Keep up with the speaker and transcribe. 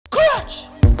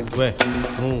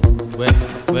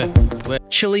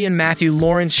Chilli and Matthew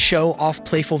Lawrence show off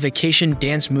playful vacation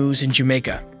dance moves in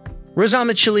Jamaica.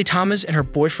 Rozonda Chilli Thomas and her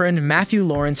boyfriend Matthew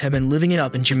Lawrence have been living it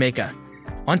up in Jamaica.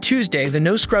 On Tuesday, the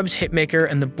No Scrubs hitmaker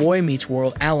and the Boy Meets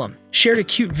World alum shared a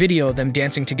cute video of them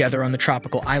dancing together on the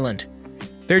tropical island.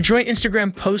 Their joint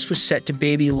Instagram post was set to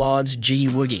Baby Laud's Jiggy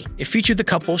Woogie. It featured the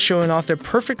couple showing off their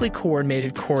perfectly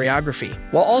coordinated choreography,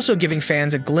 while also giving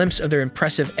fans a glimpse of their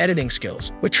impressive editing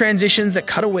skills, with transitions that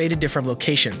cut away to different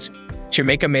locations.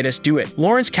 Jamaica made us do it.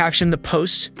 Lawrence captioned the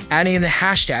post, adding in the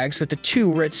hashtags that the two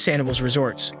were at Sanibel's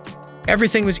resorts.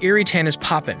 Everything was Erie Tana's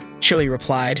poppin', Chilli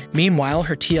replied. Meanwhile,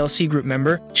 her TLC group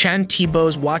member, Chan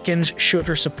T-Boz Watkins, showed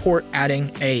her support,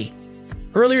 adding a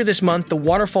Earlier this month, the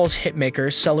Waterfalls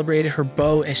hitmaker celebrated her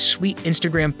beau in a sweet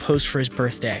Instagram post for his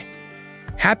birthday.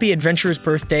 "Happy adventurous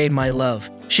birthday, my love,"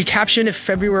 she captioned a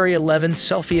February 11th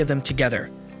selfie of them together.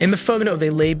 In the photo, they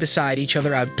lay beside each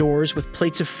other outdoors with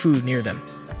plates of food near them.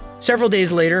 Several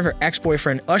days later, her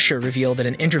ex-boyfriend Usher revealed in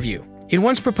an interview he'd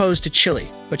once proposed to Chilli,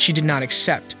 but she did not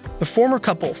accept. The former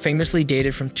couple famously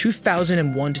dated from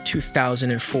 2001 to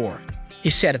 2004. He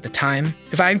said at the time,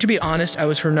 "If I am to be honest, I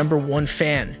was her #1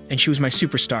 fan, and she was my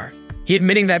superstar." He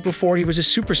admitting that before he was a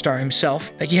superstar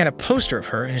himself, that he had a poster of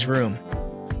her in his room.